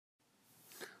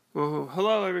Well,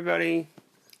 hello everybody.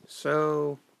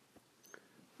 So,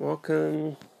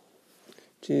 welcome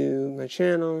to my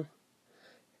channel,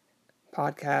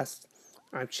 podcast.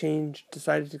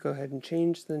 Decided to go ahead and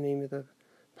change the name of the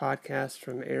podcast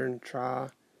from Aaron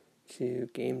Tra to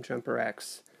Game Jumper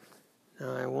X.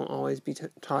 Now, I won't always be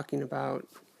talking about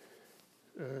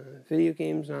video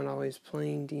games, not always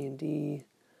playing D&D,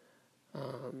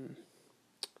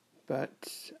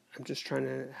 but I'm just trying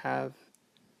to have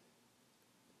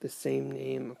the same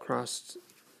name across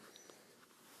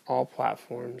all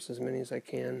platforms, as many as I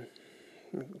can.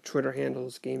 Twitter handle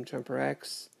is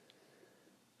GameJumperX.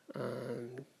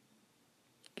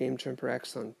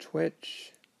 GameJumperX on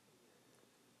Twitch.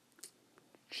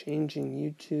 Changing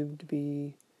YouTube to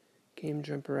be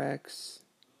GameJumperX.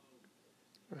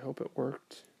 I hope it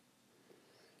worked.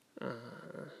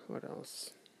 What else?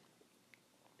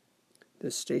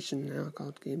 This station now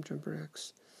called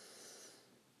GameJumperX.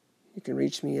 You can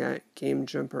reach me at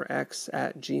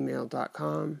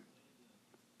GameJumperX@gmail.com.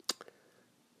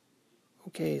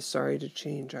 Okay, sorry to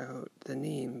change the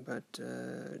name, but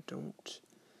don't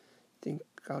think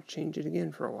I'll change it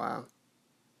again for a while.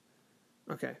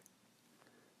 Okay.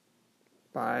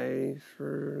 Bye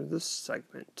for this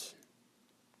segment.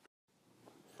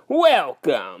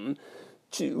 Welcome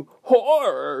to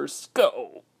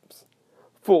Horoscopes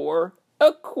for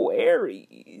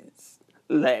Aquaries.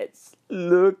 Let's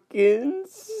look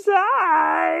inside.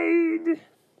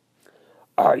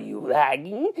 Are you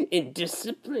lagging in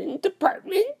discipline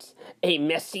department, a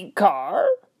messy car,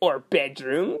 or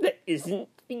bedroom that isn't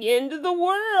the end of the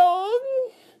world?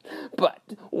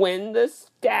 But when the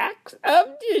stacks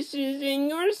of dishes in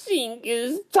your sink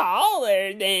is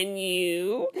taller than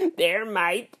you, there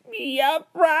might be a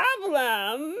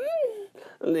problem.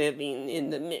 Living in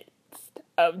the midst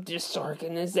of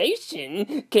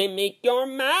disorganization can make your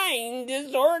mind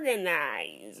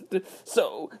disorganized.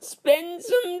 So spend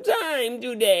some time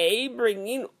today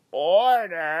bringing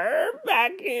order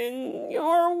back in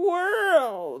your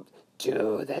world.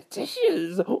 Do the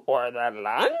dishes or the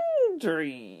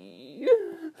laundry.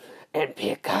 And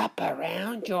pick up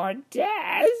around your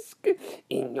desk,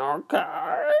 in your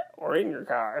car, or in your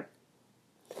car.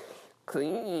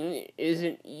 Cleaning is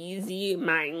an easy,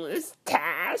 mindless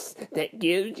task that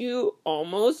gives you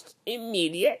almost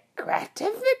immediate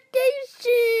gratification.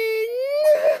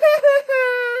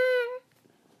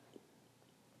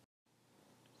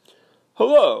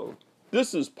 Hello,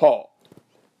 this is Paul,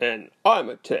 and I'm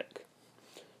a tick.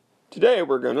 Today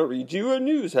we're going to read you a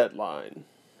news headline.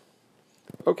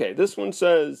 Okay, this one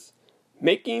says,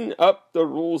 Making Up the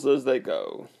Rules as They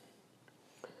Go.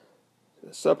 The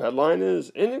subheadline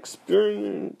is,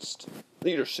 Inexperienced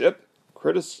Leadership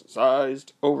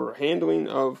Criticized Over Handling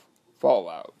of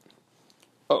Fallout.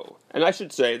 Oh, and I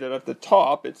should say that at the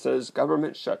top it says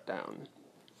government shutdown.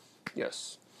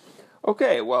 Yes.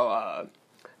 Okay, well,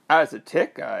 as a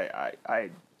tick,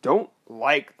 I don't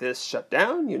like this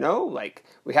shutdown, like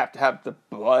we have to have the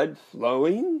blood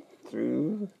flowing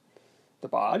through the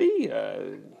body.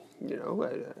 I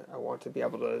want to be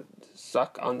able to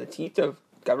suck on the teeth of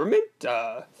government,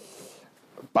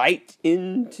 bite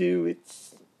into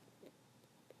its,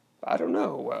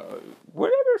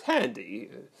 whatever's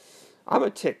handy. I'm a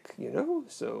tick,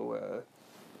 so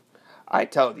I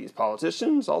tell these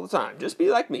politicians all the time, just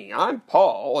be like me. I'm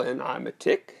Paul, and I'm a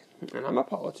tick, and I'm a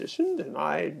politician, and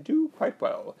I do quite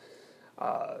well.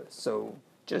 So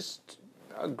just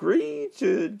agree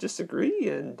to disagree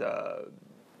and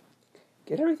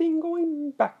get everything going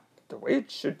back the way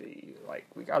it should be. Like,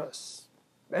 we gotta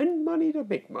spend money to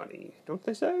make money, don't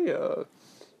they say?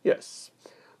 Yes.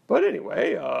 But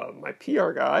anyway, my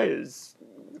PR guy is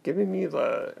giving me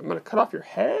I'm gonna cut off your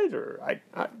head, or I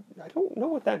don't know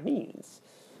what that means.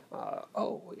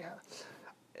 Oh, yeah.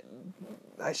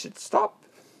 I should stop.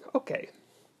 Okay.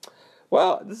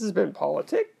 Well, this has been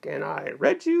Politic, and I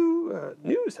read you a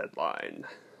news headline.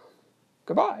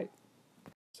 Goodbye.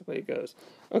 That's the way it goes.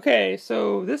 Okay,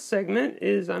 so this segment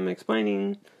is I'm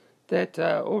explaining that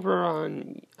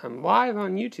I'm live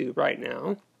on YouTube right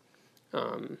now.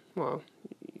 Well,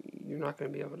 you're not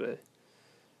going to be able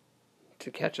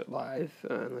to catch it live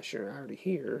unless you're already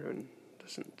here, and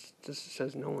this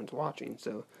says no one's watching,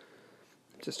 so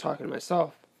I'm just talking to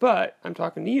myself. But I'm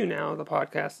talking to you now, the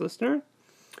podcast listener.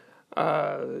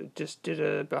 Just did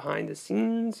a behind the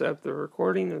scenes of the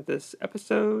recording of this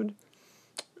episode.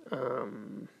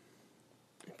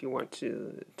 If you want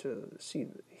to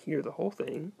hear the whole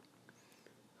thing,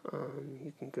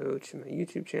 you can go to my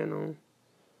YouTube channel.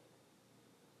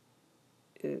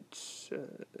 It's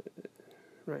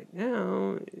right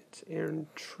now it's Aaron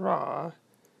Tra,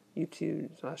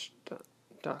 YouTube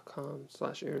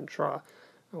youtube.com/AaronTraw.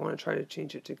 I want to try to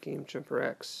change it to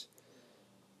GameJumperX.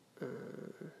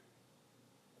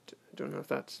 Don't know if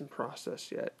that's in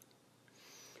process yet.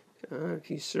 If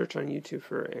you search on YouTube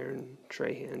for Aaron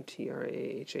Trahan,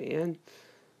 Trahan,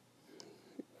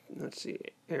 let's see,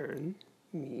 Aaron,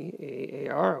 me,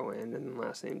 Aaron, and then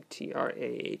last name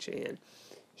Trahan. You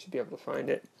should be able to find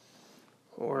it.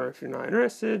 Or if you're not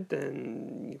interested,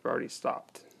 then you've already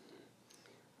stopped.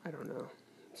 I don't know.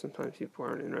 Sometimes people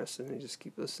aren't interested and they just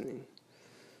keep listening.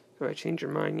 Have I changed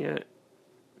your mind yet?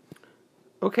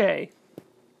 Okay.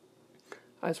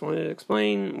 I just wanted to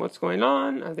explain what's going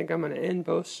on. I think I'm going to end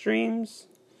both streams,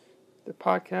 the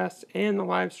podcast and the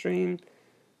live stream.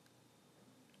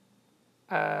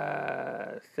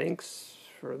 Thanks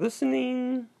for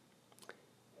listening,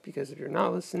 because if you're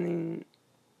not listening,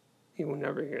 you will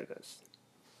never hear this.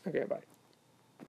 Okay, bye.